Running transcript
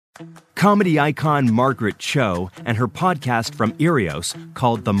Comedy icon Margaret Cho and her podcast from Irios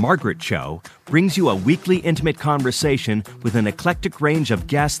called The Margaret Show brings you a weekly intimate conversation with an eclectic range of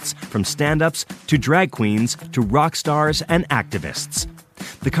guests from stand-ups to drag queens to rock stars and activists.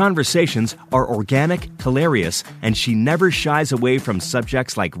 The conversations are organic, hilarious, and she never shies away from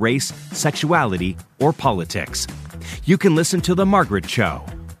subjects like race, sexuality, or politics. You can listen to The Margaret Show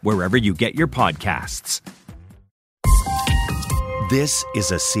wherever you get your podcasts. This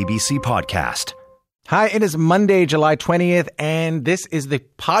is a CBC podcast. Hi, it is Monday, July 20th, and this is the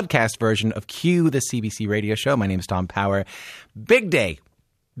podcast version of Q, the CBC radio show. My name is Tom Power. Big day.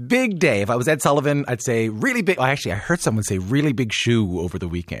 Big day. If I was Ed Sullivan, I'd say really big. Actually, I heard someone say really big shoe over the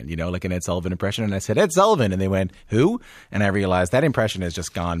weekend, you know, like an Ed Sullivan impression. And I said, Ed Sullivan. And they went, who? And I realized that impression has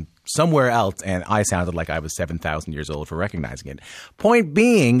just gone somewhere else. And I sounded like I was 7,000 years old for recognizing it. Point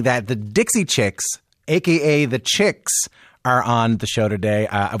being that the Dixie Chicks, a.k.a. the Chicks, are on the show today.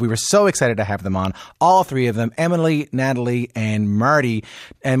 We were so excited to have them on, all three of them, Emily, Natalie, and Marty.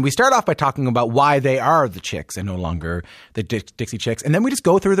 And we start off by talking about why they are the Chicks and no longer the Dixie Chicks. And then we just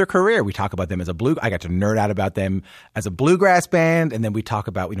go through their career. We talk about them as I got to nerd out about them as a bluegrass band. And then we talk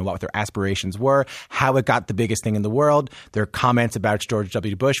about, what their aspirations were, how it got the biggest thing in the world, their comments about George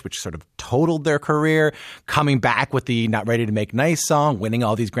W. Bush, which sort of totaled their career, coming back with the Not Ready to Make Nice song, winning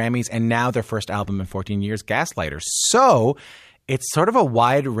all these Grammys, and now their first album in 14 years, Gaslighter. So it's sort of a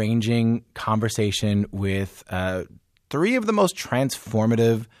wide-ranging conversation with three of the most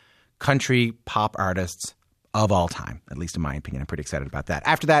transformative country pop artists of all time, at least in my opinion. I'm pretty excited about that.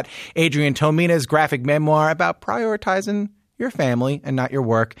 After that, Adrian Tomine's graphic memoir about prioritizing your family and not your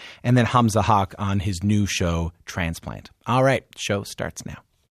work, and then Hamza Haq on his new show, Transplant. All right, show starts now.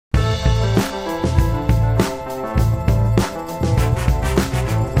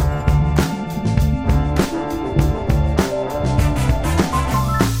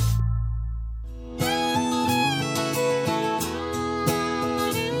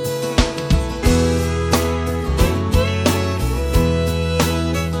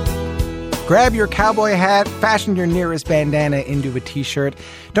 Grab your cowboy hat, fashion your nearest bandana into a t-shirt.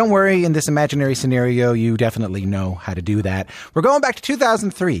 Don't worry, in this imaginary scenario, you definitely know how to do that. We're going back to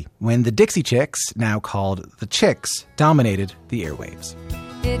 2003, when the Dixie Chicks, now called the Chicks, dominated the airwaves.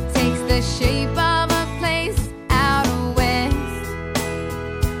 It takes the shape of a place out west,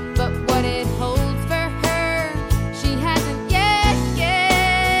 but what it holds for her, she hasn't yet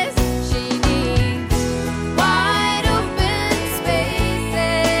guessed. She needs wide open spaces.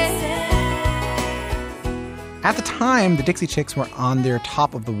 At the time, the Dixie Chicks were on their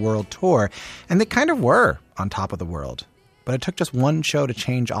Top of the World tour, and they kind of were on top of the world. But it took just one show to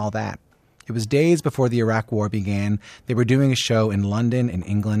change all that. It was days before the Iraq War began. They were doing a show in London, in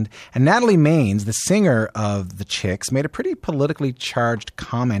England, and Natalie Maines, the singer of the Chicks, made a pretty politically charged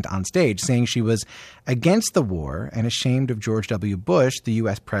comment on stage, saying she was against the war and ashamed of George W. Bush, the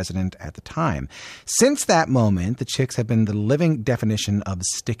U.S. president at the time. Since that moment, the Chicks have been the living definition of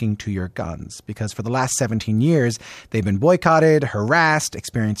sticking to your guns, because for the last 17 years, they've been boycotted, harassed,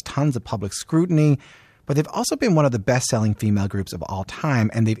 experienced tons of public scrutiny. But they've also been one of the best-selling female groups of all time,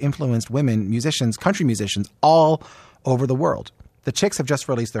 and they've influenced women, musicians, country musicians all over the world. The Chicks have just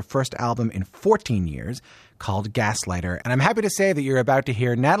released their first album in 14 years called Gaslighter, and I'm happy to say that you're about to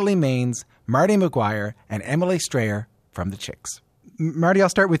hear Natalie Maines, Marty McGuire, and Emily Strayer from the Chicks. Marty, I'll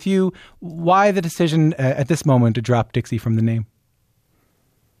start with you. Why the decision at this moment to drop Dixie from the name?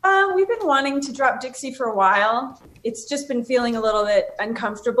 We've been wanting to drop Dixie for a while. It's just been feeling a little bit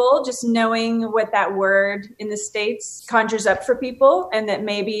uncomfortable, just knowing what that word in the States conjures up for people, and that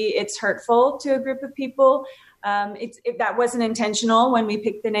maybe it's hurtful to a group of people. That wasn't intentional when we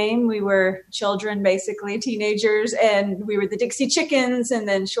picked the name. We were children, basically teenagers, and we were the Dixie Chickens, and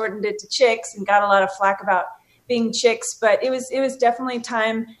then shortened it to Chicks, and got a lot of flack about being Chicks. But it was definitely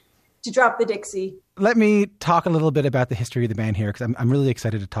time to drop the Dixie. Let me talk a little bit about the history of the band here, because I'm really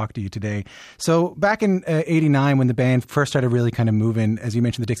excited to talk to you today. So back in 89, when the band first started really kind of moving, as you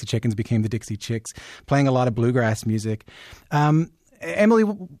mentioned, the Dixie Chickens became the Dixie Chicks, playing a lot of bluegrass music. Emily,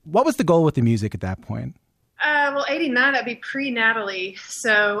 what was the goal with the music at that point? Well, 89, that'd be pre-Natalie.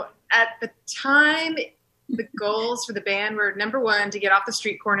 So at the time, the goals for the band were, number one, to get off the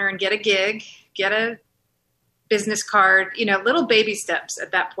street corner and get a gig, get a business card, little baby steps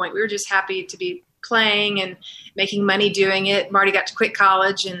at that point. We were just happy to be playing and making money doing it. Marty got to quit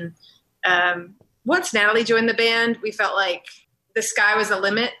college, and once Natalie joined the band, we felt like the sky was the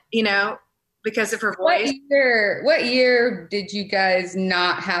limit, because of her voice. What year did you guys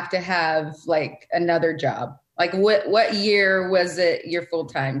not have to have like another job? Like what year was it your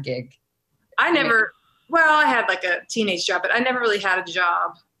full-time gig? I had like a teenage job, but I never really had a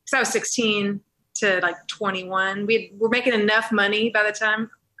job. I was 16 to like 21. We were making enough money by the time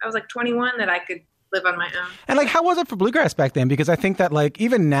I was like 21 that I could live on my own. And like, how was it for bluegrass back then? Because I think that like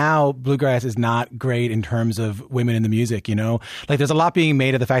even now bluegrass is not great in terms of women in the music, you know, like there's a lot being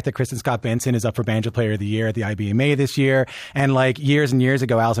made of the fact that Kristen Scott Benson is up for Banjo Player of the Year at the IBMA this year. And like years and years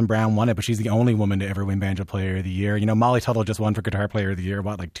ago, Alison Brown won it, but she's the only woman to ever win Banjo Player of the Year. You know, Molly Tuttle just won for Guitar Player of the Year,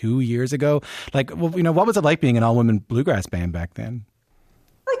 like 2 years ago? Like, well, you know, what was it like being an all women bluegrass band back then?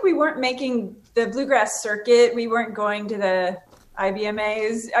 Like we weren't making the bluegrass circuit. We weren't going to the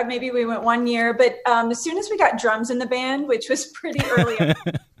IBMAs. Maybe we went 1 year, but as soon as we got drums in the band, which was pretty early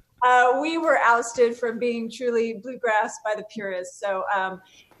on, we were ousted from being truly bluegrass by the purists. So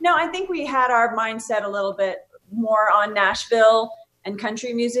no, I think we had our mindset a little bit more on Nashville and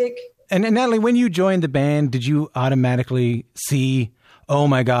country music. And Natalie, when you joined the band, did you automatically see, oh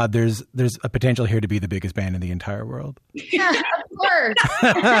my God, there's a potential here to be the biggest band in the entire world? Yeah, of course.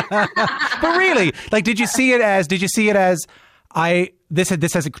 But really, like, did you see it as this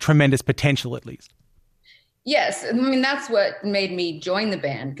has a tremendous potential, at least? Yes. I mean, that's what made me join the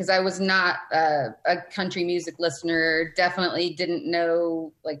band, because I was not a country music listener, definitely didn't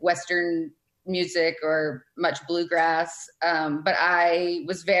know like Western music or much bluegrass. But I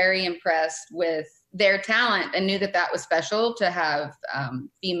was very impressed with their talent and knew that that was special to have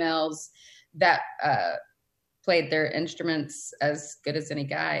females that played their instruments as good as any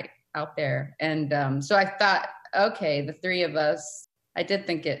guy out there. And so I thought, okay, the three of us, I did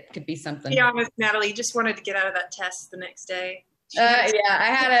think it could be something. To be honest, Natalie, you just wanted to get out of that test the next day. Yeah, I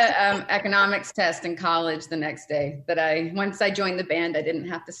had a economics test in college the next day that once I joined the band, I didn't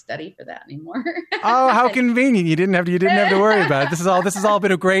have to study for that anymore. Oh, how convenient. You didn't have to worry about it. This has all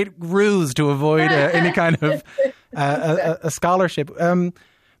been a great ruse to avoid any kind of a scholarship.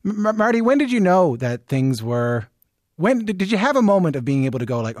 Marty, when did you know that things were... When did you have a moment of being able to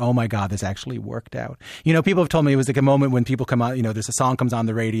go like, oh my God, this actually worked out? You know, people have told me it was like a moment when people come out, you know, there's a song comes on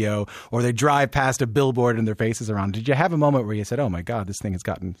the radio or they drive past a billboard and their faces are on. Did you have a moment where you said, oh my God, this thing has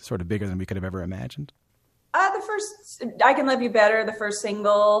gotten sort of bigger than we could have ever imagined? The first, I Can Love You Better, the first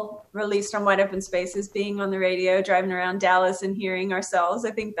single released on Wide Open Spaces, being on the radio, driving around Dallas and hearing ourselves. I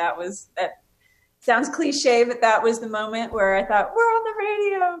think that sounds cliche, but that was the moment where I thought, we're on the radio.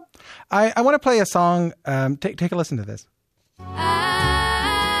 I want to play a song. Take a listen to this.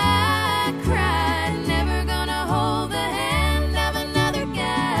 I cried, never gonna hold the hand of another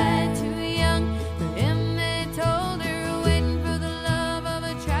guy. Too young for him, they told her, waiting for the love of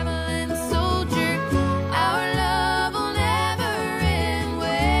a traveling soldier. Our love will never end,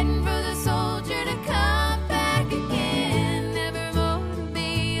 waiting for the soldier to come back again. Never more to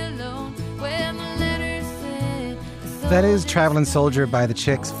be alone when the letter said. That is Traveling Soldier by the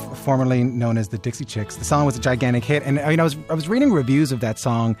Chicks, formerly known as the Dixie Chicks. The song was a gigantic hit. And I was reading reviews of that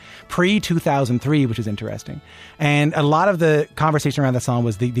song pre-2003, which is interesting. And a lot of the conversation around that song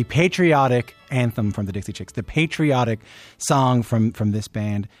was the patriotic anthem from the Dixie Chicks, the patriotic song from this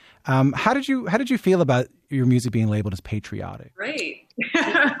band. How did you feel about your music being labeled as patriotic? Great.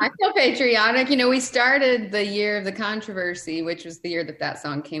 I feel patriotic. You know, we started the year of the controversy, which was the year that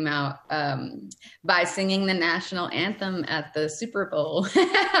song came out, by singing the national anthem at the Super Bowl.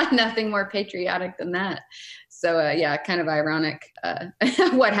 Nothing more patriotic than that. So, yeah, kind of ironic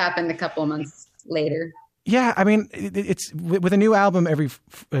what happened a couple of months later. Yeah, I mean, it's with a new album every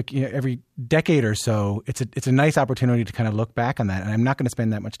decade or so. It's a nice opportunity to kind of look back on that. And I'm not going to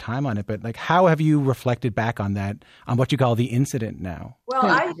spend that much time on it, but like, how have you reflected back on that, on what you call the incident now? Well,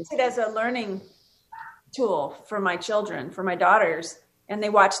 I use it as a learning tool for my children, for my daughters, and they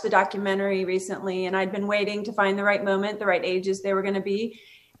watched the documentary recently. And I'd been waiting to find the right moment, the right ages they were going to be.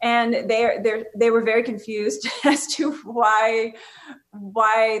 And they were very confused as to why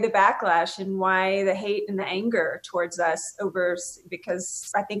the backlash and why the hate and the anger towards us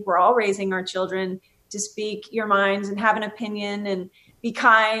because I think we're all raising our children to speak your minds and have an opinion and be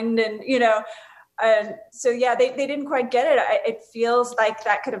kind and, you know, so yeah, they didn't quite get it. It feels like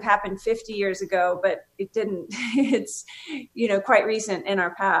that could have happened 50 years ago, but it didn't. It's, you know, quite recent in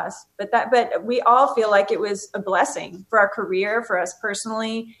our past. But we all feel like it was a blessing for our career, for us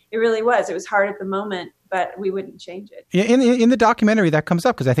personally. It really was. It was hard at the moment, but we wouldn't change it. Yeah, in the documentary that comes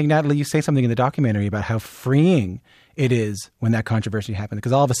up, because I think, Natalie, you say something in the documentary about how freeing it is when that controversy happened,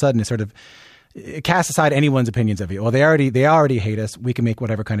 because all of a sudden it casts aside anyone's opinions of you. Well, they already hate us. We can make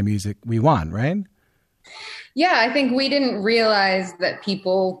whatever kind of music we want, right? Yeah, I think we didn't realize that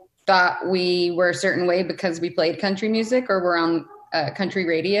people thought we were a certain way because we played country music or were on country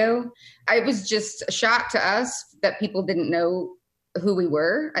radio. It was just a shock to us that people didn't know who we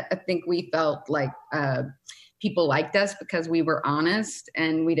were. I think we felt like people liked us because we were honest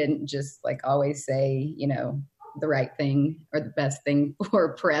and we didn't just like always say, you know, the right thing or the best thing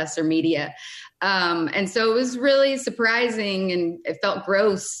for press or media. And so it was really surprising, and it felt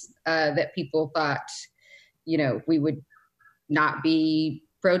gross that people thought, you know, we would not be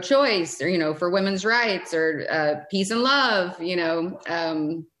pro-choice or, you know, for women's rights or peace and love, you know.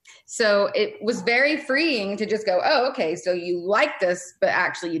 So it was very freeing to just go, oh, okay, so you liked us, but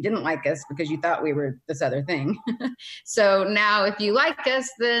actually you didn't like us because you thought we were this other thing. So now if you like us,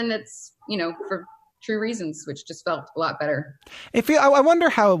 then it's, you know, for true reasons, which just felt a lot better. I wonder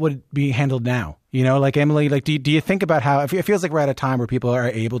how it would be handled now. You know, like Emily, like do you think about how it feels like we're at a time where people are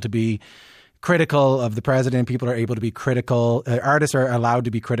able to be critical of the president, people are able to be critical, artists are allowed to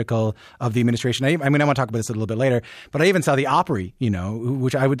be critical of the administration. I mean, I want to talk about this a little bit later, but I even saw the Opry, you know,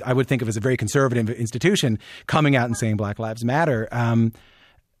 which I would think of as a very conservative institution, coming out and saying Black Lives Matter.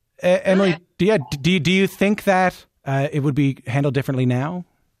 Emily, do you think that it would be handled differently now?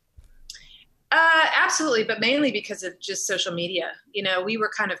 Absolutely, but mainly because of just social media. You know, we were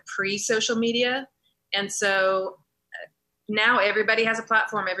kind of pre-social media, and so now everybody has a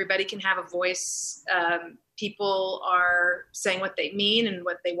platform. Everybody can have a voice. People are saying what they mean and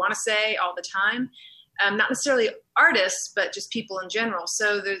what they want to say all the time. Not necessarily artists, but just people in general.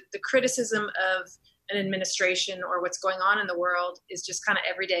 So the criticism of an administration or what's going on in the world is just kind of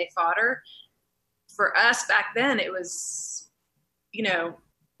everyday fodder. For us back then, it was, you know,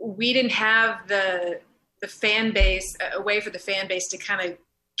 we didn't have the fan base, a way for the fan base to kind of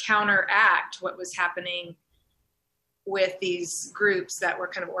counteract what was happening with these groups that were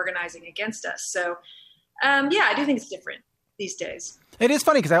kind of organizing against us. So, yeah, I do think it's different these days. It is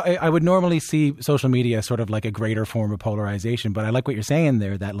funny because I would normally see social media sort of like a greater form of polarization, but I like what you're saying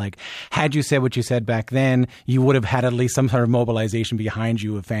there, that like, had you said what you said back then, you would have had at least some sort of mobilization behind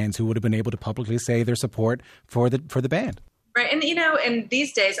you of fans who would have been able to publicly say their support for the band. Right. And, you know, and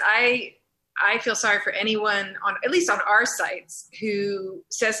these days I feel sorry for anyone on, at least on our sites, who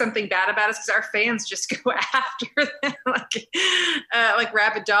says something bad about us, because our fans just go after them like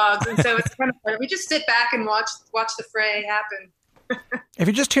rabid dogs. And so it's kind of fun. We just sit back and watch the fray happen. If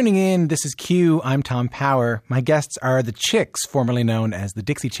you're just tuning in, this is Q. I'm Tom Power. My guests are the Chicks, formerly known as the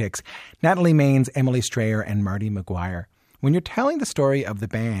Dixie Chicks, Natalie Maines, Emily Strayer, and Marty McGuire. When you're telling the story of the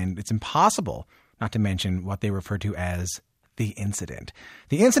band, it's impossible not to mention what they refer to as the incident.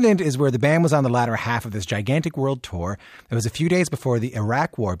 The incident is where the band was on the latter half of this gigantic world tour. It was a few days before the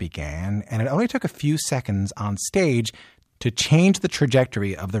Iraq War began, and it only took a few seconds on stage to change the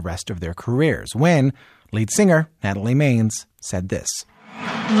trajectory of the rest of their careers, when lead singer Natalie Maines said this.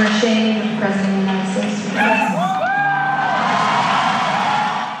 We're ashamed of the President of the United States.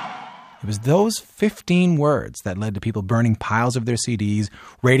 It was those 15 words that led to people burning piles of their CDs,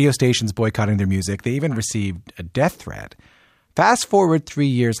 radio stations boycotting their music. They even received a death threat. Fast forward 3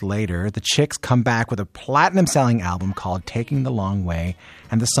 years later, the Chicks come back with a platinum-selling album called Taking the Long Way,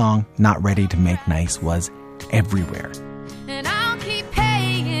 and the song Not Ready to Make Nice was everywhere. And I'll keep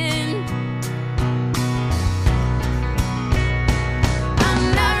paying.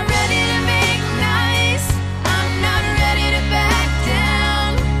 I'm not ready to make nice. I'm not ready to back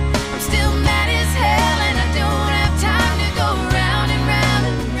down. I'm still mad as hell, and I don't have time to go round and round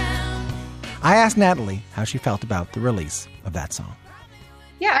and round. I asked Natalie how she felt about the release of that song.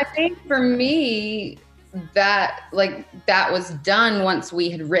 Yeah, I think for me, that was done once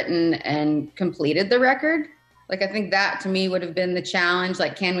we had written and completed the record. Like, I think that to me would have been the challenge.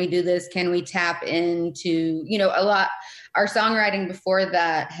 Like, can we do this? Can we tap into, you know, our songwriting before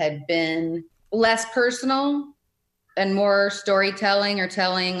that had been less personal and more storytelling, or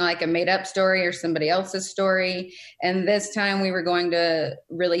telling like a made up story or somebody else's story. And this time we were going to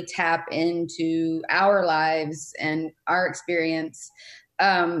really tap into our lives and our experience.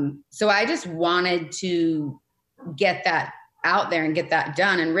 So I just wanted to get that out there and get that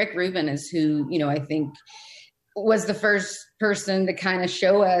done. And Rick Rubin is who, you know, I think was the first person to kind of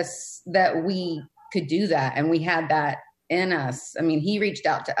show us that we could do that. And we had that in us. I mean, he reached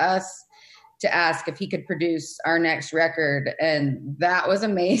out to us to ask if he could produce our next record. And that was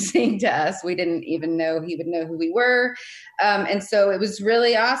amazing to us. We didn't even know he would know who we were. And so it was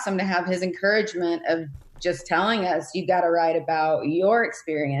really awesome to have his encouragement of just telling us, you got to write about your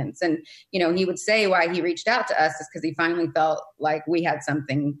experience. And, you know, he would say why he reached out to us is because he finally felt like we had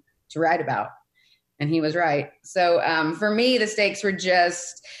something to write about. And he was right. So for me, the stakes were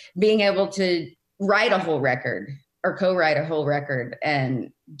just being able to write a whole record or co-write a whole record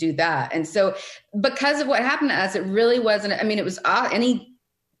and do that. And so because of what happened to us, it really wasn't, I mean, it was any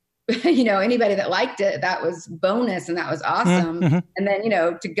anybody that liked it, that was bonus and that was awesome. Mm-hmm. And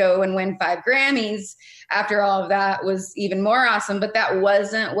then, to go and win 5 Grammys after all of that was even more awesome. But that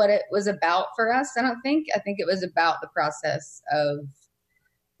wasn't what it was about for us, I don't think. I think it was about the process of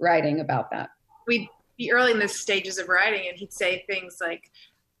writing about that. We'd be early in the stages of writing and he'd say things like,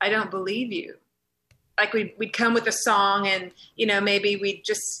 I don't believe you. Like we'd come with a song and, maybe we'd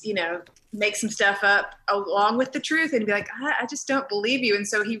just, make some stuff up along with the truth and be like, I just don't believe you. And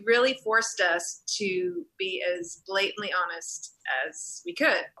so he really forced us to be as blatantly honest as we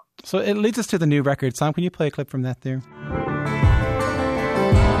could. So it leads us to the new record. Sam, can you play a clip from that there?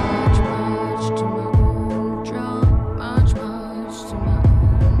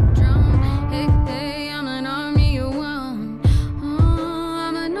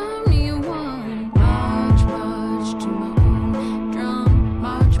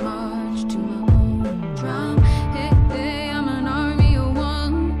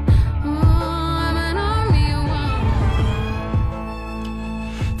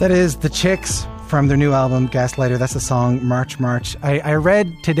 That is the Chicks from their new album, Gaslighter. That's the song March, March. I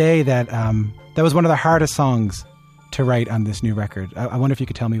read today that that was one of the hardest songs to write on this new record. I wonder if you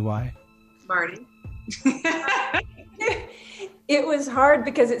could tell me why. Marty. It was hard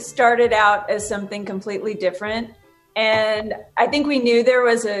because it started out as something completely different. And I think we knew there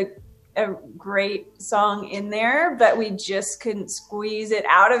was a great song in there, but we just couldn't squeeze it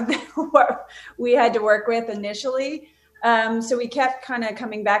out of what we had to work with initially. So we kept kind of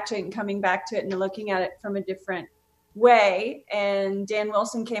coming back to it and looking at it from a different way. And Dan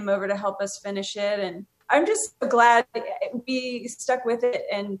Wilson came over to help us finish it. And I'm just glad we stuck with it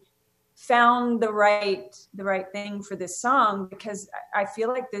and found the right thing for this song, because I feel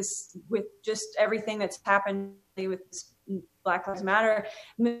like this, with just everything that's happened with this Black Lives Matter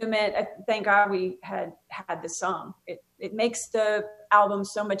movement, thank God we had this song. It makes the album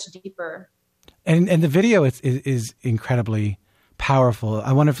so much deeper. And the video is incredibly powerful.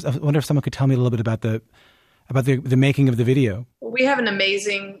 I wonder if someone could tell me a little bit about the making of the video. We have an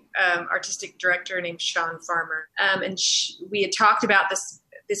amazing artistic director named Sean Farmer, and we had talked about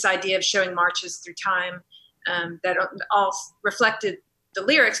this idea of showing marches through time that all reflected the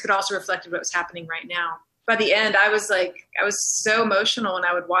lyrics, but also reflected what was happening right now. By the end, I was so emotional when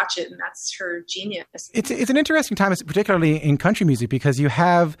I would watch it, and that's her genius. It's an interesting time, particularly in country music, because you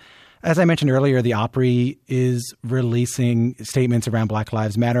have, as I mentioned earlier, the Opry is releasing statements around Black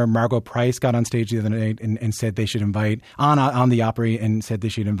Lives Matter. Margot Price got on stage the other night and said they should invite, on the Opry, and said they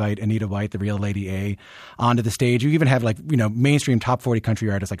should invite Anita White, the real Lady A, onto the stage. You even have mainstream top 40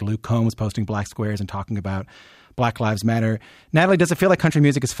 country artists like Luke Combs posting black squares and talking about Black Lives Matter. Natalie, does it feel like country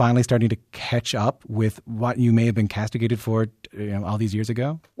music is finally starting to catch up with what you may have been castigated for all these years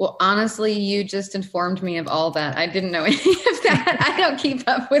ago? Well, honestly, you just informed me of all that. I didn't know any of that. I don't keep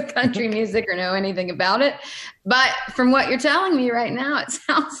up with country music or know anything about it. But from what you're telling me right now, it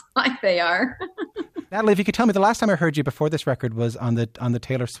sounds like they are. Natalie, if you could tell me, the last time I heard you before this record was on the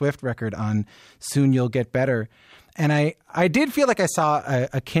Taylor Swift record on Soon You'll Get Better. And I did feel like I saw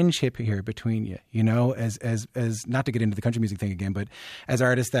a kinship here between you, as not to get into the country music thing again, but as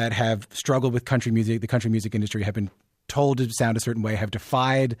artists that have struggled with country music, the country music industry, have been told to sound a certain way, have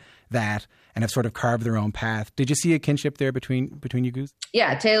defied that, and have sort of carved their own path. Did you see a kinship there between you Goose?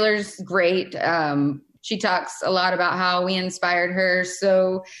 Yeah, Taylor's great. She talks a lot about how we inspired her.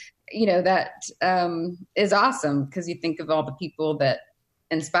 So, that is awesome, because you think of all the people that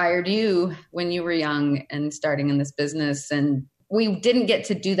inspired you when you were young and starting in this business. And we didn't get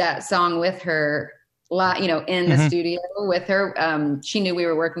to do that song with her, in the studio with her. She knew we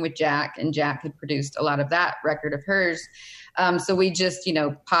were working with Jack, and Jack had produced a lot of that record of hers. So we just,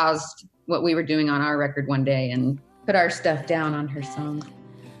 paused what we were doing on our record one day and put our stuff down on her song.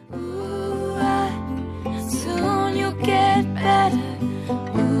 Ooh, soon you'll get better.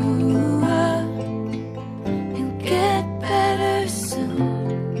 Ooh, you'll get better soon.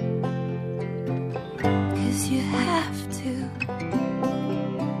 You have to.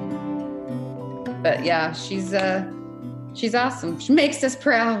 But yeah, she's awesome. She makes us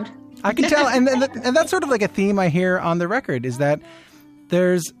proud. I can tell, and that's sort of like a theme I hear on the record, is that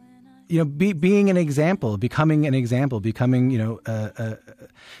there's, being an example, becoming,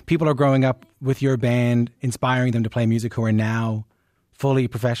 people are growing up with your band, inspiring them to play music, who are now fully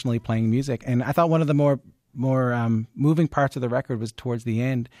professionally playing music. And I thought one of the more moving parts of the record was towards the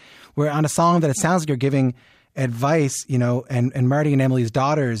end, where on a song that it sounds like you're giving advice, and Marty and Emily's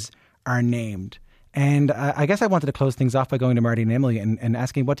daughters are named. And I guess I wanted to close things off by going to Marty and Emily and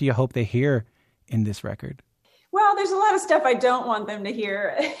asking, what do you hope they hear in this record? Well, there's a lot of stuff I don't want them to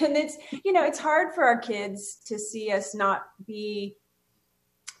hear. And it's hard for our kids to see us not be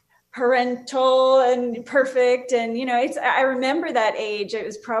parental and perfect. And, I remember that age. It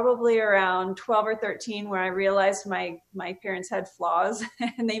was probably around 12 or 13 where I realized my parents had flaws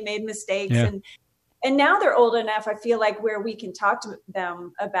and they made mistakes. Yeah. And now they're old enough, I feel like, where we can talk to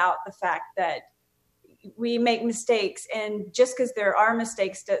them about the fact that we make mistakes. And just because there are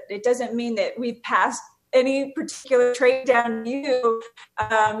mistakes, it doesn't mean that we've passed any particular trait down to you.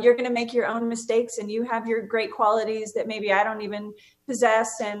 You're going to make your own mistakes, and you have your great qualities that maybe I don't even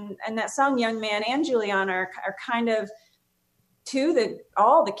possess. And that song, Young Man and Juliana, are kind of to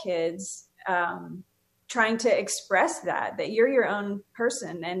all the kids, trying to express that you're your own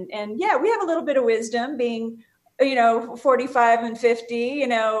person. And yeah, we have a little bit of wisdom being, 45 and 50,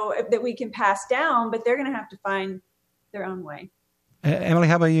 that we can pass down, but they're going to have to find their own way. Emily,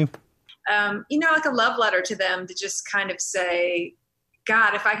 how about you? Like a love letter to them, to just kind of say,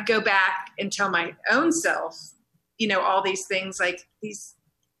 God, if I could go back and tell my own self, all these things, like these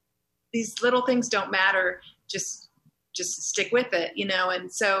little things don't matter. Just stick with it,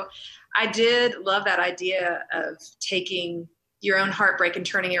 And so I did love that idea of taking your own heartbreak and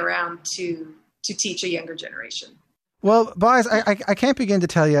turning it around to teach a younger generation. Well, boys, I can't begin to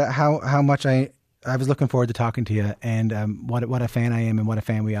tell you how much I was looking forward to talking to you, and what a fan I am, and what a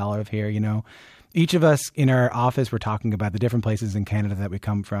fan we all are of here. Each of us in our office were talking about the different places in Canada that we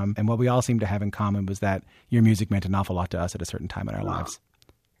come from, and what we all seemed to have in common was that your music meant an awful lot to us at a certain time in our lives.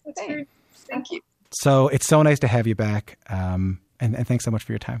 That's great. Thank you. So it's so nice to have you back, and thanks so much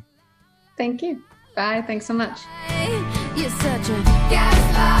for your time. Thank you. Bye. Thanks so much. You're such a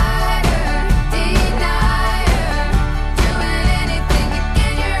gaslighter, denier, doing anything to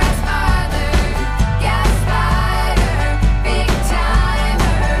get your ass farther. Gaslighter, big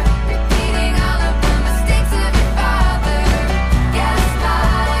timer, repeating all of the mistakes of your father.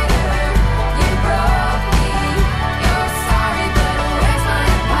 Gaslighter, you broke me. You're sorry, but where's my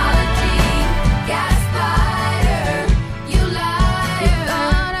apology? Gaslighter, you liar. You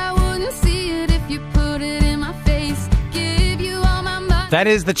thought I wouldn't see it if you put it in my face. Give you all my money. That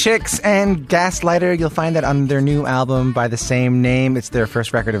is the Chicks and Gaslighter. You'll find that on their new album by the same name. It's their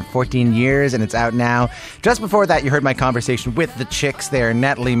first record of 14 years, and it's out now. Just before that, you heard my conversation with the Chicks. They're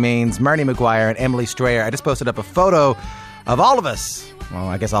Natalie Maines, Marnie McGuire, and Emily Strayer. I just posted up a photo of all of us, well,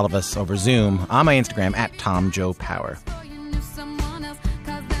 I guess all of us over Zoom, on my Instagram, @TomJoePower.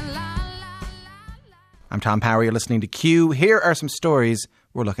 I'm Tom Power. You're listening to Q. Here are some stories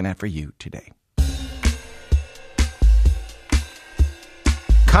we're looking at for you today.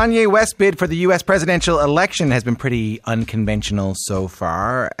 Kanye West's bid for the U.S. presidential election has been pretty unconventional so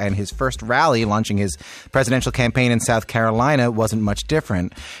far, and his first rally launching his presidential campaign in South Carolina wasn't much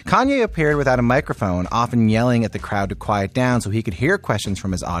different. Kanye appeared without a microphone, often yelling at the crowd to quiet down so he could hear questions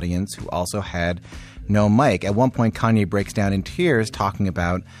from his audience, who also had no mic. At one point, Kanye breaks down in tears talking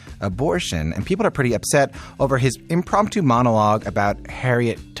about abortion, and people are pretty upset over his impromptu monologue about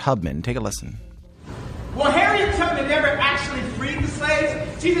Harriet Tubman. Take a listen. Well, Harriet Tubman never actually freed the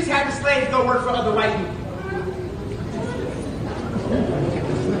slaves. She just had the slaves go work for other white people.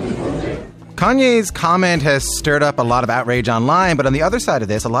 Kanye's comment has stirred up a lot of outrage online, but on the other side of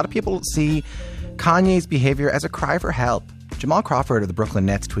this, a lot of people see Kanye's behavior as a cry for help. Jamal Crawford of the Brooklyn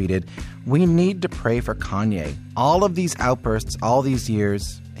Nets tweeted, "We need to pray for Kanye. All of these outbursts, all these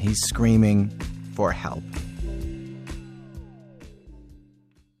years, he's screaming for help."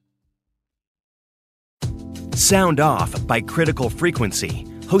 Sound Off by Critical Frequency,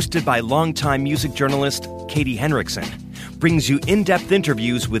 hosted by longtime music journalist Katie Henriksen, brings you in-depth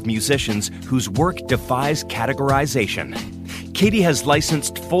interviews with musicians whose work defies categorization. Katie has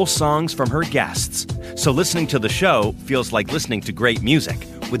licensed full songs from her guests, so listening to the show feels like listening to great music,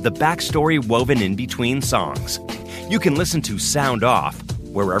 with the backstory woven in between songs. You can listen to Sound Off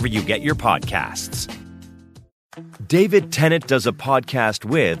wherever you get your podcasts. David Tennant Does a Podcast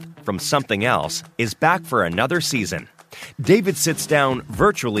With, from Something Else, is back for another season. David sits down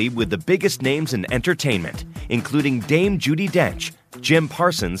virtually with the biggest names in entertainment, including Dame Judi Dench, Jim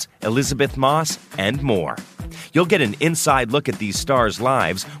Parsons, Elizabeth Moss, and more. You'll get an inside look at these stars'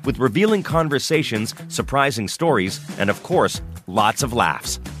 lives with revealing conversations, surprising stories, and of course, lots of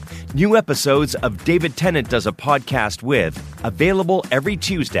laughs. New episodes of David Tennant Does a Podcast With, available every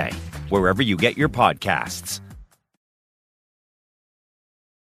Tuesday, wherever you get your podcasts.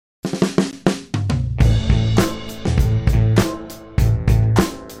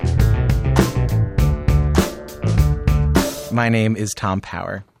 My name is Tom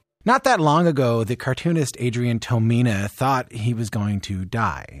Power. Not that long ago, the cartoonist Adrian Tomine thought he was going to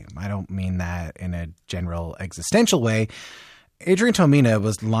die. I don't mean that in a general existential way. Adrian Tomine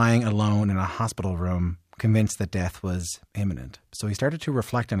was lying alone in a hospital room, convinced that death was imminent. So he started to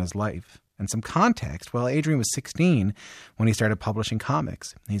reflect on his life. And some context, well, Adrian was 16 when he started publishing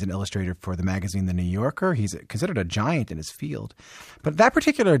comics. He's an illustrator for the magazine The New Yorker. He's considered a giant in his field. But that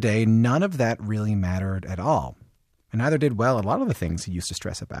particular day, none of that really mattered at all. And neither did, well, a lot of the things he used to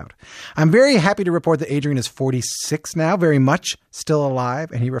stress about. I'm very happy to report that Adrian is 46 now, very much still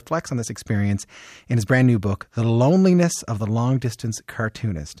alive, and he reflects on this experience in his brand new book, The Loneliness of the Long-Distance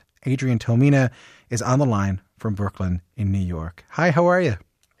Cartoonist. Adrian Tomine is on the line from Brooklyn in New York. Hi, how are you?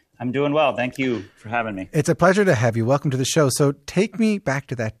 I'm doing well. Thank you for having me. It's a pleasure to have you. Welcome to the show. So take me back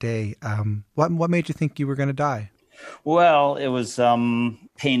to that day. What made you think you were going to die? Well, it was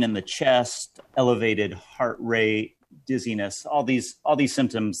pain in the chest, elevated heart rate, dizziness, all these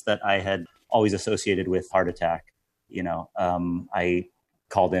symptoms that I had always associated with heart attack. You know, I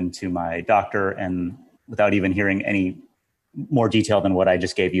called into my doctor, and without even hearing any more detail than what I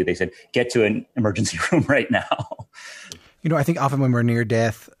just gave you, they said, get to an emergency room right now. You know, I think often when we're near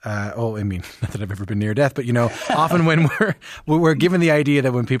death, not that I've ever been near death, but, you know, often when we're given the idea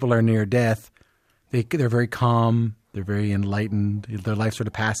that when people are near death, they're very calm, they're very enlightened, their life sort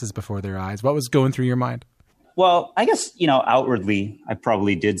of passes before their eyes. What was going through your mind? Well, I guess, you know, outwardly, I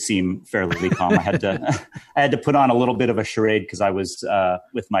probably did seem fairly calm. I had to put on a little bit of a charade because I was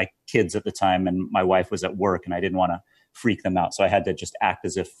with my kids at the time, and my wife was at work, and I didn't want to freak them out. So I had to just act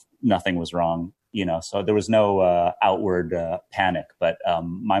as if nothing was wrong, you know. So there was no outward panic, but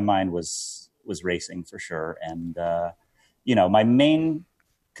my mind was racing for sure. And, you know, my main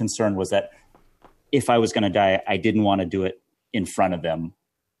concern was that if I was going to die, I didn't want to do it in front of them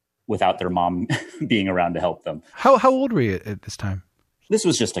without their mom being around to help them. How old were you at this time? This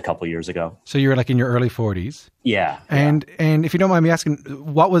was just a couple years ago. So you were like in your early 40s. Yeah. And if you don't mind me asking,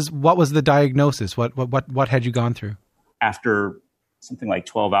 what was the diagnosis? What had you gone through? After something like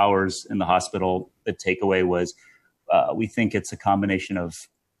 12 hours in the hospital, the takeaway was we think it's a combination of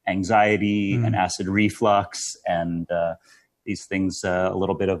anxiety and acid reflux and these things, a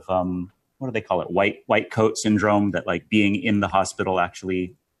little bit of, what do they call it? White coat syndrome, that like being in the hospital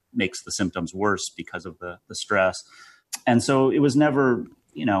actually makes the symptoms worse because of the stress. And so it was never,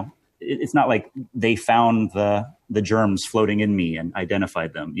 you know, it's not like they found the germs floating in me and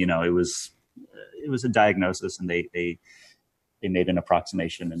identified them. You know, it was a diagnosis, and they made an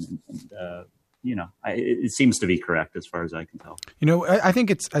approximation, and you know, it seems to be correct as far as I can tell. You know, I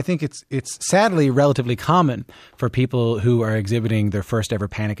think it's sadly relatively common for people who are exhibiting their first ever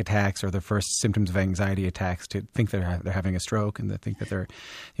panic attacks or their first symptoms of anxiety attacks to think they're having a stroke, and they think that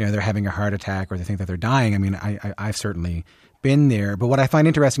they're having a heart attack, or they think that they're dying. I mean, I've certainly been there. But what I find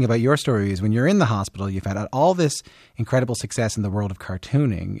interesting about your story is when you're in the hospital, you've had all this incredible success in the world of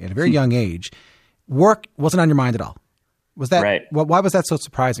cartooning at a very young age. Work wasn't on your mind at all. Was that right? Why was that so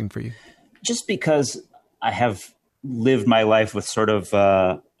surprising for you? Just because I have lived my life with sort of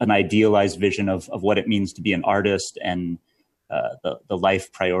an idealized vision of what it means to be an artist, and the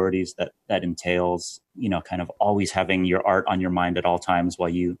life priorities that entails, you know, kind of always having your art on your mind at all times while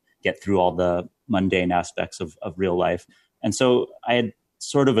you get through all the mundane aspects of real life. And so I had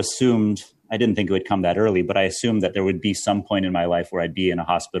sort of assumed, I didn't think it would come that early, but I assumed that there would be some point in my life where I'd be in a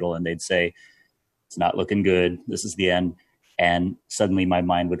hospital and they'd say, it's not looking good, this is the end. And suddenly my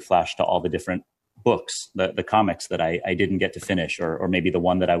mind would flash to all the different books, the comics that I didn't get to finish, or maybe the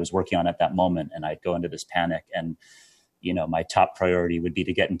one that I was working on at that moment. And I'd go into this panic. And, you know, my top priority would be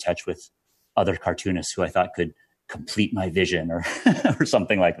to get in touch with other cartoonists who I thought could complete my vision, or or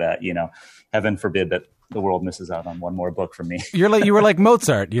something like that. You know, heaven forbid that the world misses out on one more book from me. You were like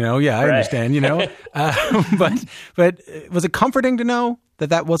Mozart, you know? Yeah, I understand, you know? But was it comforting to know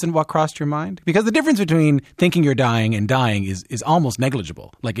that wasn't what crossed your mind? Because the difference between thinking you're dying and dying is almost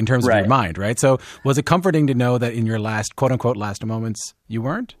negligible, like in terms of your mind, right? So was it comforting to know that in your last, quote unquote, last moments, you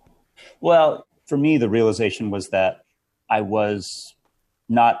weren't? Well, for me, the realization was that I was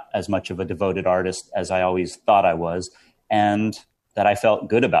not as much of a devoted artist as I always thought I was, and that I felt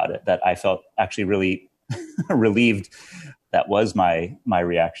good about it, that I felt actually really relieved. That was my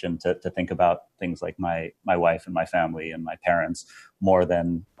reaction to think about things like my wife and my family and my parents more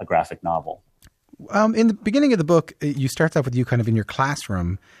than a graphic novel. In the beginning of the book, you start off with you kind of in your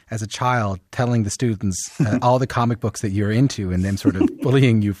classroom as a child telling the students all the comic books that you're into and them sort of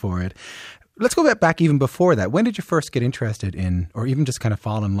bullying you for it. Let's go back even before that. When did you first get interested in, or even just kind of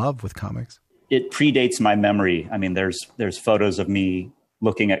fall in love with comics? It predates my memory. I mean, there's photos of me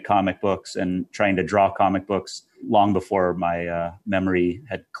looking at comic books and trying to draw comic books long before my memory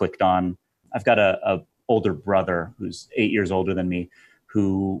had clicked on. I've got a older brother who's 8 years older than me,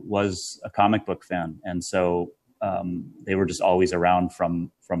 who was a comic book fan. And so They were just always around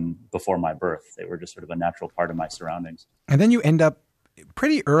from before my birth. They were just sort of a natural part of my surroundings. And then you end up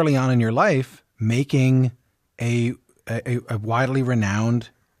pretty early on in your life making a widely renowned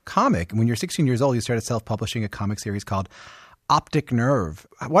comic. When you're 16 years old, you started self-publishing a comic series called Optic Nerve.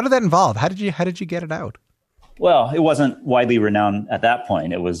 What did that involve? How did you get it out? Well, it wasn't widely renowned at that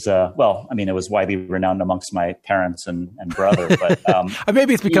point. It was, it was widely renowned amongst my parents and brother. But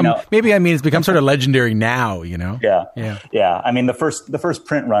maybe it's become, it's become sort of legendary now. Yeah. I mean, the first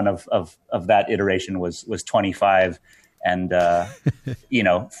print run of that iteration was 25, and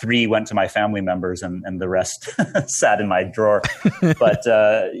 3 went to my family members, and the rest sat in my drawer. But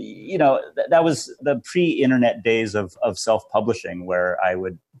that was the pre-internet days of self-publishing, where I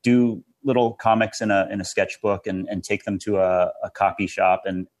would do little comics in a sketchbook and take them to a copy shop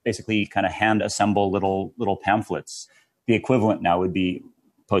and basically kind of hand assemble little pamphlets. The equivalent now would be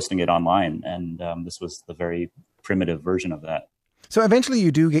posting it online. And this was the very primitive version of that. So eventually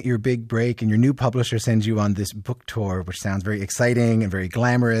you do get your big break, and your new publisher sends you on this book tour, which sounds very exciting and very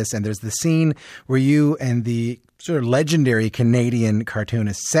glamorous. And there's the scene where you and the sort of legendary Canadian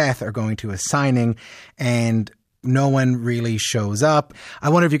cartoonist Seth are going to a signing, and no one really shows up. I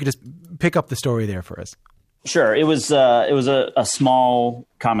wonder if you could just pick up the story there for us. Sure. It was a small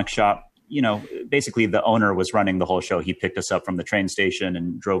comic shop. Basically the owner was running the whole show. He picked us up from the train station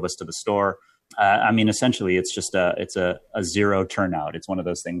and drove us to the store. Essentially it's just it's a zero turnout. It's one of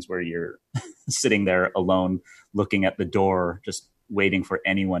those things where you're sitting there alone, looking at the door, just waiting for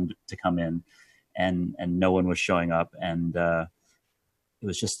anyone to come in, and no one was showing up. And, it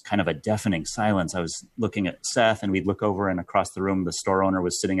was just kind of a deafening silence. I was looking at Seth, and we'd look over, and across the room, the store owner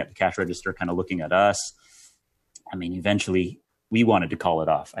was sitting at the cash register, kind of looking at us. I mean, eventually we wanted to call it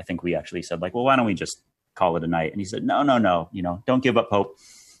off. I think we actually said, well, why don't we just call it a night? And he said, no, don't give up hope.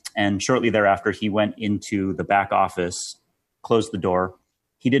 And shortly thereafter, he went into the back office, closed the door.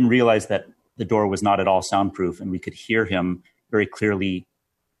 He didn't realize that the door was not at all soundproof, and we could hear him very clearly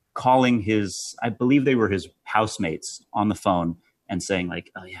calling I believe they were his housemates, on the phone, and saying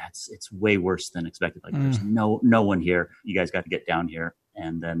oh yeah, it's way worse than expected. There's no one here. You guys got to get down here.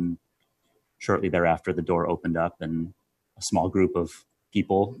 And then shortly thereafter, the door opened up, and a small group of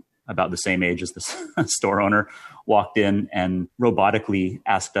people about the same age as the store owner walked in and robotically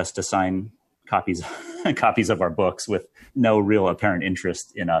asked us to sign copies of our books, with no real apparent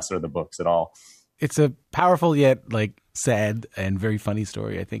interest in us or the books at all. It's a powerful yet sad and very funny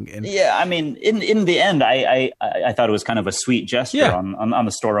story, I think. And yeah, I mean, in the end, I thought it was kind of a sweet gesture on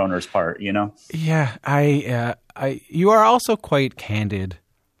the store owner's part, Yeah, you are also quite candid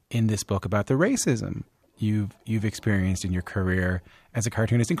in this book about the racism you've experienced in your career as a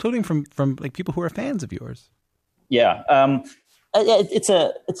cartoonist, including from people who are fans of yours. Yeah, it's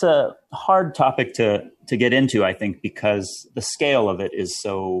a hard topic to get into, I think, because the scale of it is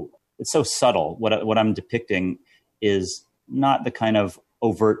so subtle. What I'm depicting is not the kind of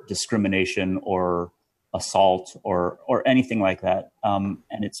overt discrimination or assault or anything like that. And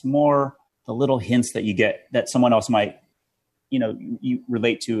it's more the little hints that you get that someone else might, you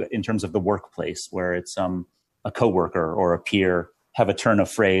relate to in terms of the workplace, where it's a coworker or a peer have a turn of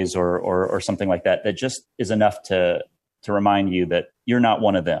phrase or something like that just is enough to remind you that you're not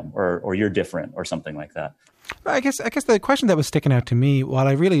one of them or you're different or something like that. I guess the question that was sticking out to me, while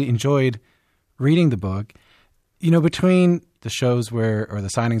I really enjoyed reading the book, between the shows or the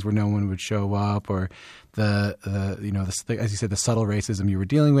signings where no one would show up, or the as you said, the subtle racism you were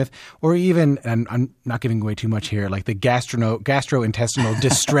dealing with, or even, and I'm not giving away too much here, like the gastrointestinal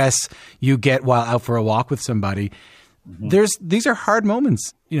distress you get while out for a walk with somebody. Mm-hmm. These are hard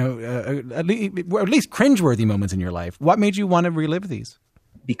moments, at least cringeworthy moments in your life. What made you want to relive these?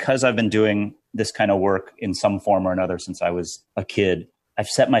 Because I've been doing this kind of work in some form or another since I was a kid, I've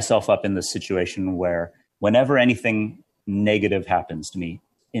set myself up in this situation where whenever anything negative happens to me,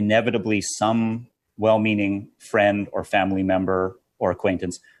 inevitably some well-meaning friend or family member or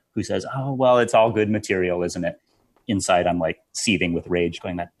acquaintance who says, oh, well, it's all good material, isn't it? Inside, I'm seething with rage,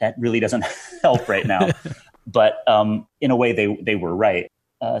 going, that really doesn't help right now. But in a way, they were right.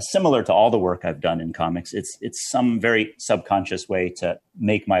 Similar to all the work I've done in comics, it's some very subconscious way to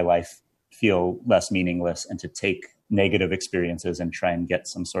make my life feel less meaningless and to take negative experiences and try and get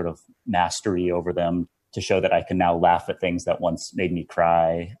some sort of mastery over them, to show that I can now laugh at things that once made me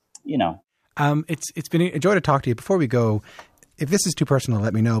cry. It's been a joy to talk to you. Before we go, if this is too personal,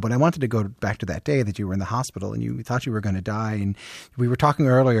 let me know. But I wanted to go back to that day that you were in the hospital and you thought you were going to die. And we were talking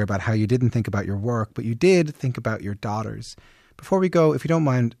earlier about how you didn't think about your work, but you did think about your daughters. Before we go, if you don't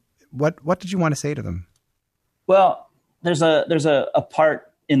mind, what did you want to say to them? Well, there's a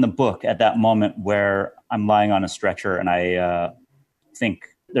part in the book at that moment where I'm lying on a stretcher and I think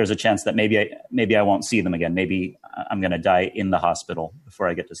there's a chance that maybe I won't see them again. Maybe I'm going to die in the hospital before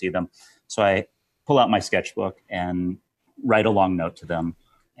I get to see them. So I pull out my sketchbook and write a long note to them.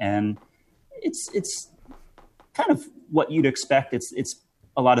 And it's kind of what you'd expect. It's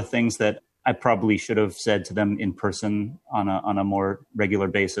a lot of things that I probably should have said to them in person on a more regular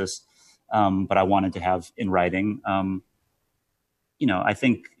basis. But I wanted to have in writing. I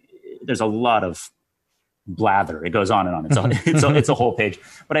think there's a lot of blather. It goes on and on. It's a whole page.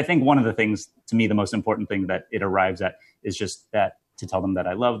 But I think one of the things, to me, the most important thing that it arrives at is just that, to tell them that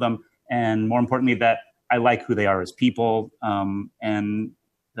I love them. And more importantly, that I like who they are as people, and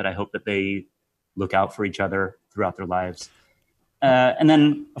that I hope that they look out for each other throughout their lives. And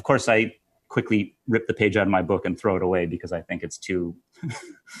then, of course, I quickly rip the page out of my book and throw it away because I think it's too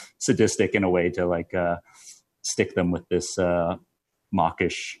sadistic in a way to stick them with this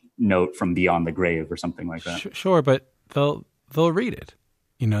mawkish note from beyond the grave or something like that. Sure, but they'll read it.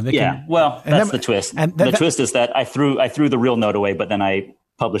 That's the twist. And the twist is that I threw the real note away, but then I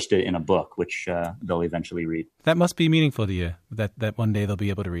published it in a book, which they'll eventually read. That must be meaningful to you, that one day they'll be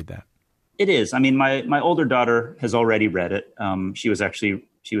able to read that. It is. I mean, my older daughter has already read it. She was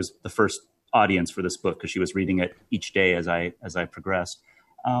the first audience for this book because she was reading it each day as I progressed.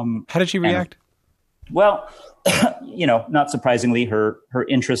 How did she react? Well, not surprisingly, her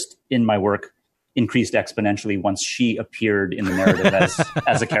interest in my work increased exponentially once she appeared in the narrative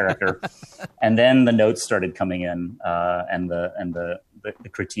as a character, and then the notes started coming in, and the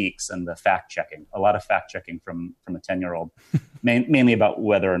critiques and the fact checking. A lot of fact checking from a 10-year-old, mainly about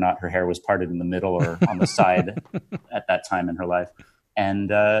whether or not her hair was parted in the middle or on the side at that time in her life,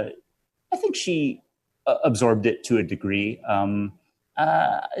 and I think she absorbed it to a degree.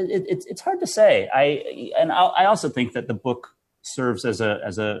 It's hard to say. I also think that the book serves as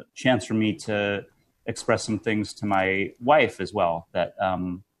a chance for me to express some things to my wife as well that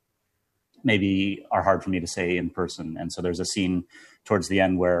maybe are hard for me to say in person. And so there's a scene towards the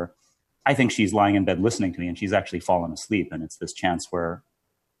end where I think she's lying in bed listening to me and she's actually fallen asleep. And it's this chance where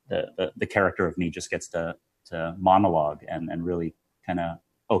the character of me just gets to monologue and really kind of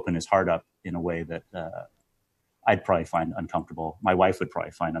open his heart up in a way that I'd probably find uncomfortable. My wife would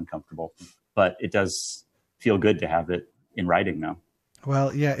probably find uncomfortable, but it does feel good to have it in writing now.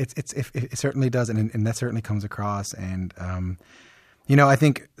 Well, yeah, it certainly does. And that certainly comes across. And, I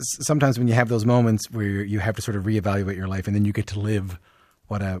think sometimes when you have those moments where you have to sort of reevaluate your life and then you get to live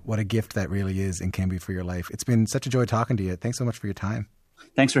what a gift that really is and can be for your life. It's been such a joy talking to you. Thanks so much for your time.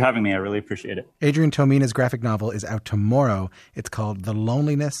 Thanks for having me. I really appreciate it. Adrian Tomine's graphic novel is out tomorrow. It's called The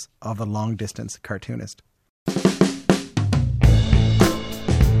Loneliness of the Long-Distance Cartoonist.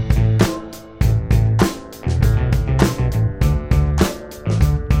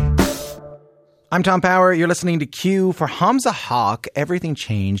 I'm Tom Power. You're listening to Q. For Hamza Haq, everything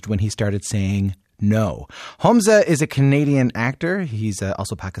changed when he started saying no. Hamza is a Canadian actor. He's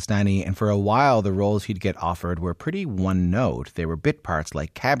also Pakistani. And for a while, the roles he'd get offered were pretty one note. They were bit parts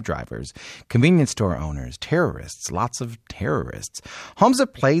like cab drivers, convenience store owners, terrorists, lots of terrorists. Hamza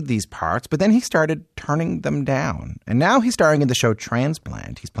played these parts, but then he started turning them down. And now he's starring in the show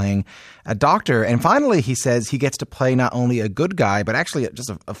Transplant. He's playing a doctor. And finally, he says he gets to play not only a good guy, but actually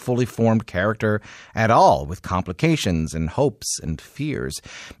just a fully formed character at all, with complications and hopes and fears.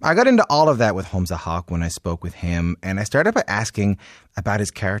 I got into all of that with Hamza Haq when I spoke with him, and I started by asking about his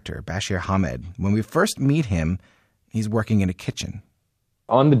character, Bashir Ahmed. When we first meet him, he's working in a kitchen.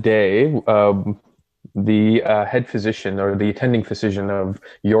 On the day, the head physician or the attending physician of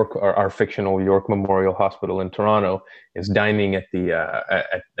York, our fictional York Memorial Hospital in Toronto, is dining at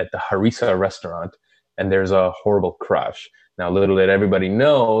the Harissa restaurant, and there's a horrible crash. Now, little did everybody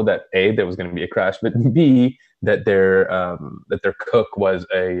know that A, there was going to be a crash, but B, that their cook was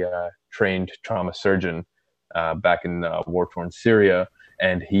a trained trauma surgeon back in war-torn Syria,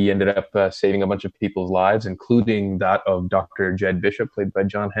 and he ended up saving a bunch of people's lives, including that of Dr. Jed Bishop, played by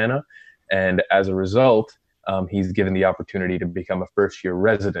John Hannah. And as a result, he's given the opportunity to become a first-year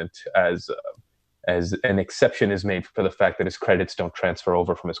resident as an exception is made for the fact that his credits don't transfer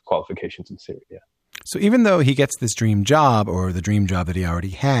over from his qualifications in Syria. So even though he gets this dream job, or the dream job that he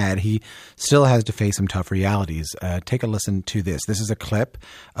already had, he still has to face some tough realities. Take a listen to this. This is a clip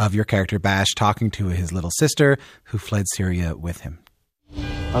of your character Bash talking to his little sister who fled Syria with him.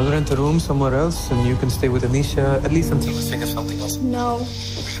 I'll rent a room somewhere else and you can stay with Anisha, at least until we figure something else. No.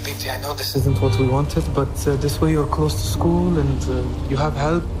 Baby, I know this isn't what we wanted, but this way you're close to school and you have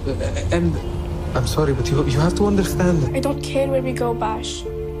help. And I'm sorry, but you have to understand. I don't care where we go, Bash.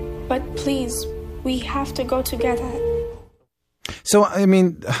 But please, we have to go together. So, I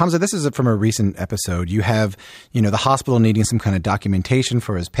mean, Hamza, this is from a recent episode. You have, the hospital needing some kind of documentation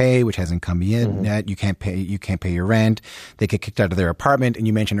for his pay, which hasn't come in yet. You can't pay your rent. They get kicked out of their apartment. And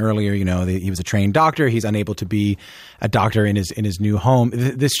you mentioned earlier, he was a trained doctor. He's unable to be a doctor in his new home.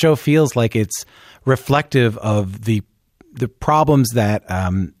 This show feels like it's reflective of the problems that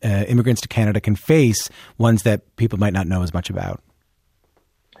immigrants to Canada can face, ones that people might not know as much about.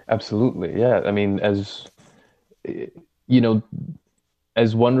 Absolutely, yeah. I mean, as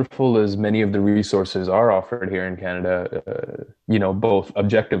wonderful as many of the resources are offered here in Canada, both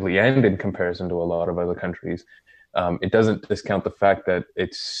objectively and in comparison to a lot of other countries, it doesn't discount the fact that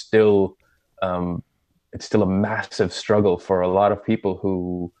it's still a massive struggle for a lot of people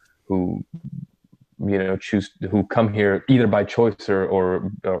who who come here either by choice or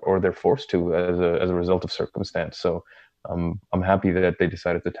they're forced to as a result of circumstance. So I'm happy that they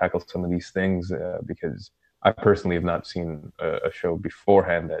decided to tackle some of these things because I personally have not seen a show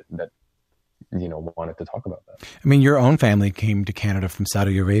beforehand that wanted to talk about that. I mean, your own family came to Canada from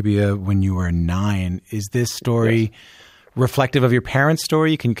Saudi Arabia when you were 9. Is this story reflective of your parents'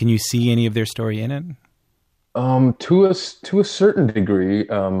 story? Can you see any of their story in it? To a certain degree.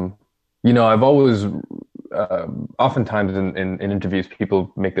 I've always, oftentimes in interviews,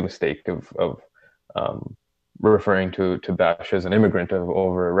 people make the mistake of referring to Bash as an immigrant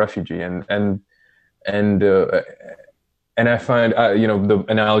over a refugee, and I find, the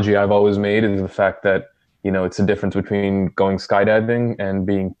analogy I've always made is the fact that, it's the difference between going skydiving and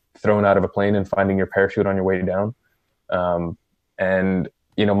being thrown out of a plane and finding your parachute on your way down.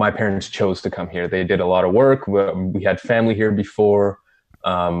 My parents chose to come here. They did a lot of work. We had family here before.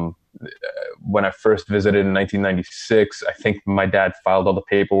 When I first visited in 1996, I think my dad filed all the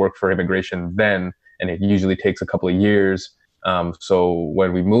paperwork for immigration then, and it usually takes a couple of years. So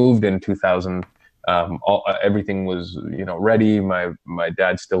when we moved in 2000, everything was, ready. My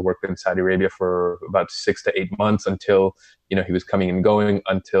dad still worked in Saudi Arabia for about 6 to 8 months until, he was coming and going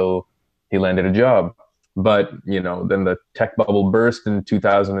until he landed a job. But, then the tech bubble burst in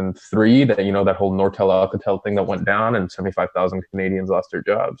 2003, that whole Nortel-Alcatel thing that went down, and 75,000 Canadians lost their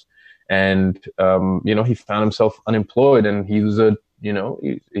jobs. And, he found himself unemployed, and he was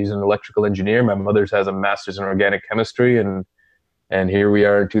he's an electrical engineer. My mother has a master's in organic chemistry, and here we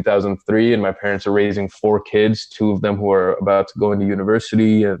are in 2003, and my parents are raising 4 kids, 2 of them who are about to go into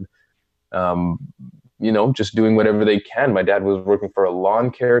university, and, just doing whatever they can. My dad was working for a lawn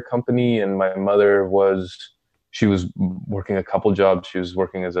care company, and my mother was working a couple jobs. She was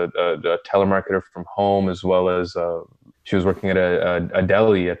working as a telemarketer from home, as well as she was working at a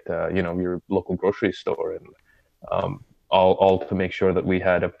deli at your local grocery store, and all to make sure that we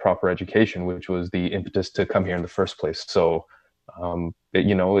had a proper education, which was the impetus to come here in the first place. So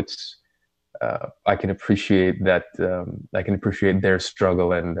it's I can appreciate that. I can appreciate their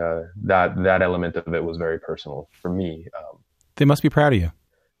struggle, and that element of it was very personal for me. They must be proud of you.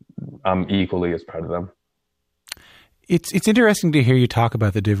 I'm equally as proud of them. It's interesting to hear you talk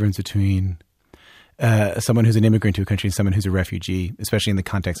about the difference between someone who's an immigrant to a country and someone who's a refugee, especially in the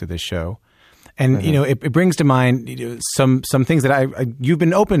context of this show. And it brings to mind some things that you've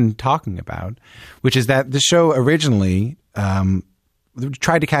been open talking about, which is that the show originally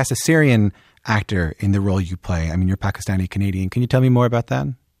tried to cast a Syrian actor in the role you play. I mean, you're Pakistani Canadian. Can you tell me more about that?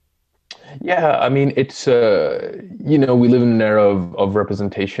 Yeah, I mean, it's we live in an era of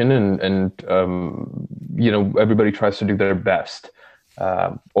representation, and everybody tries to do their best,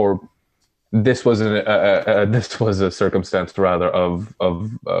 or this was a circumstance rather of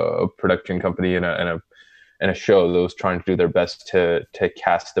a production company and a show that was trying to do their best to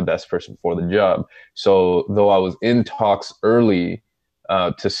cast the best person for the job. So though I was in talks early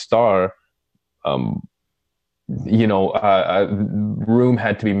to star, room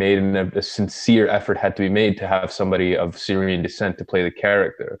had to be made, and a sincere effort had to be made to have somebody of Syrian descent to play the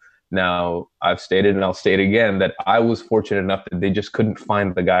character. Now, I've stated, and I'll state again, that I was fortunate enough that they just couldn't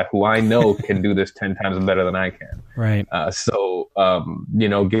find the guy who I know can do this 10 times better than I can. Right. So,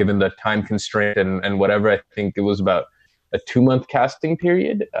 given the time constraint and whatever, I think it was about a 2-month casting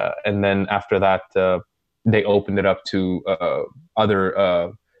period. And then after that, they opened it up to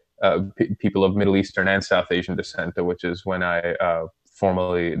other people of Middle Eastern and South Asian descent, which is when I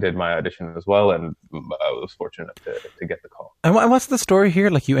formally did my audition as well, and I was fortunate to get the call. And what's the story here?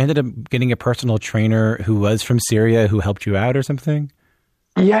 Like, you ended up getting a personal trainer who was from Syria who helped you out or something?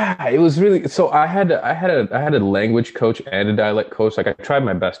 Yeah, it was really, so I had a language coach and a dialect coach. Like, I tried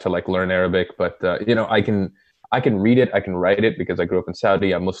my best to learn Arabic, but I can read it, I can write it because I grew up in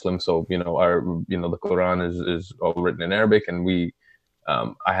Saudi. I'm Muslim, so the Quran is all written in Arabic, and we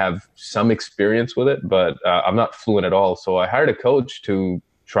I have some experience with it, but I'm not fluent at all. So I hired a coach to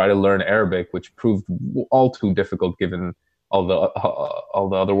try to learn Arabic, which proved all too difficult given all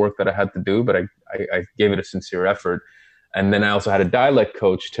the other work that I had to do. But I gave it a sincere effort. And then I also had a dialect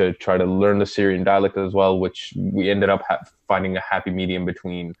coach to try to learn the Syrian dialect as well, which we ended up finding a happy medium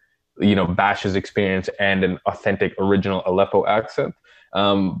between, Bash's experience and an authentic original Aleppo accent.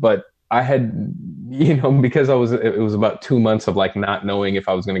 But I had, because it was about 2 months of like not knowing if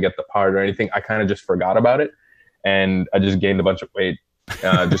I was going to get the part or anything. I kind of just forgot about it, and I just gained a bunch of weight,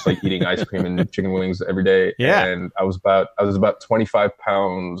 just like eating ice cream and chicken wings every day. Yeah. And I was about 25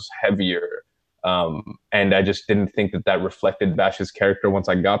 pounds heavier. And I just didn't think that reflected Bash's character once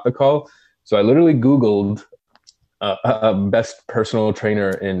I got the call. So I literally Googled a best personal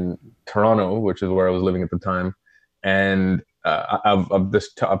trainer in Toronto, which is where I was living at the time. And of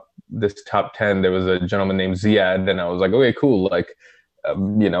this top 10, there was a gentleman named Ziad, and I was like, okay, cool. Like,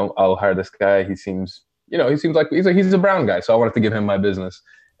 I'll hire this guy. He seems like he's a brown guy, so I wanted to give him my business.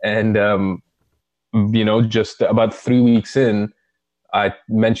 And just about 3 weeks in, I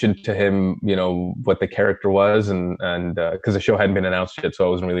mentioned to him, what the character was, and because the show hadn't been announced yet, so I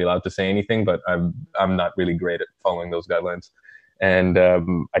wasn't really allowed to say anything. But I'm not really great at following those guidelines. And I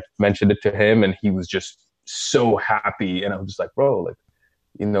mentioned it to him, and he was just so happy. And I was just like, bro, like,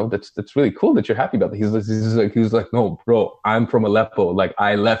 that's really cool that you're happy about that. He was like, no, bro, I'm from Aleppo. Like,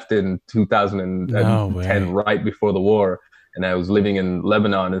 I left in 2010, right before the war, and I was living in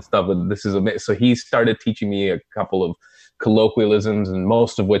Lebanon and stuff. But this is amazing. So he started teaching me a couple of colloquialisms, and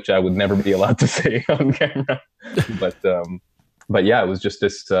most of which I would never be allowed to say on camera. But yeah, it was just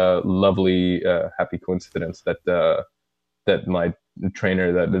this lovely, happy coincidence that my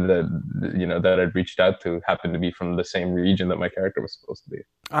trainer that I'd reached out to happened to be from the same region that my character was supposed to be.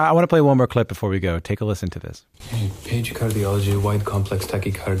 I want to play one more clip before we go. Take a listen to this. Hey, page cardiology, wide complex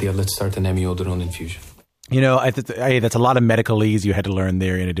tachycardia. Let's start an amiodarone infusion. That's a lot of medicalese you had to learn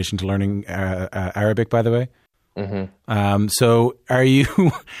there in addition to learning Arabic, by the way. Mm-hmm. So are you,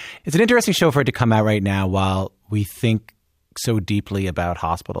 it's an interesting show for it to come out right now while we think so deeply about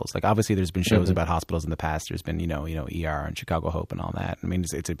hospitals. Like, obviously there's been shows about hospitals in the past. There's been, ER and Chicago Hope and all that. I mean,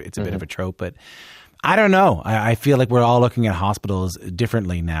 it's a bit of a trope, but I don't know. I feel like we're all looking at hospitals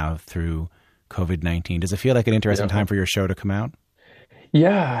differently now through COVID-19. Does it feel like an interesting time for your show to come out?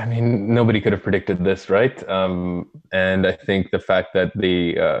 Yeah, I mean, nobody could have predicted this, right? And I think the fact that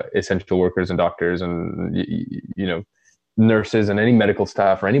the essential workers and doctors and, nurses and any medical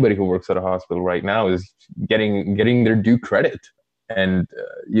staff or anybody who works at a hospital right now is getting their due credit. And,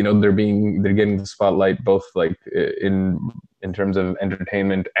 they're getting the spotlight both like in terms of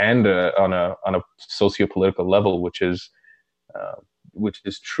entertainment and on a socio-political level, which is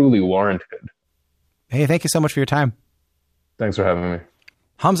truly warranted. Hey, thank you so much for your time. Thanks for having me.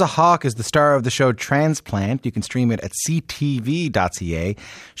 Hamza Haq is the star of the show Transplant. You can stream it at ctv.ca.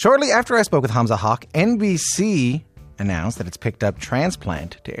 Shortly after I spoke with Hamza Haq, NBC announced that it's picked up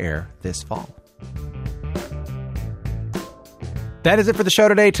Transplant to air this fall. That is it for the show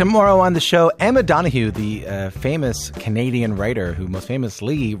today. Tomorrow on the show, Emma Donoghue, the famous Canadian writer who most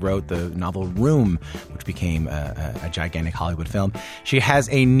famously wrote the novel Room, which became a gigantic Hollywood film. She has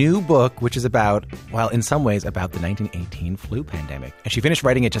a new book, which is about, well, in some ways, about the 1918 flu pandemic. And she finished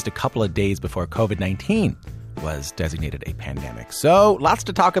writing it just a couple of days before COVID-19 was designated a pandemic. So lots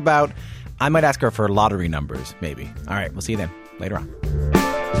to talk about. I might ask her for lottery numbers, maybe. All right, we'll see you then. Later on.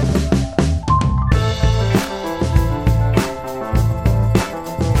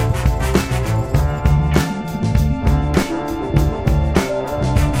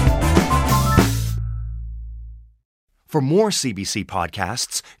 For more CBC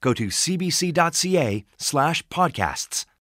podcasts, go to cbc.ca/podcasts.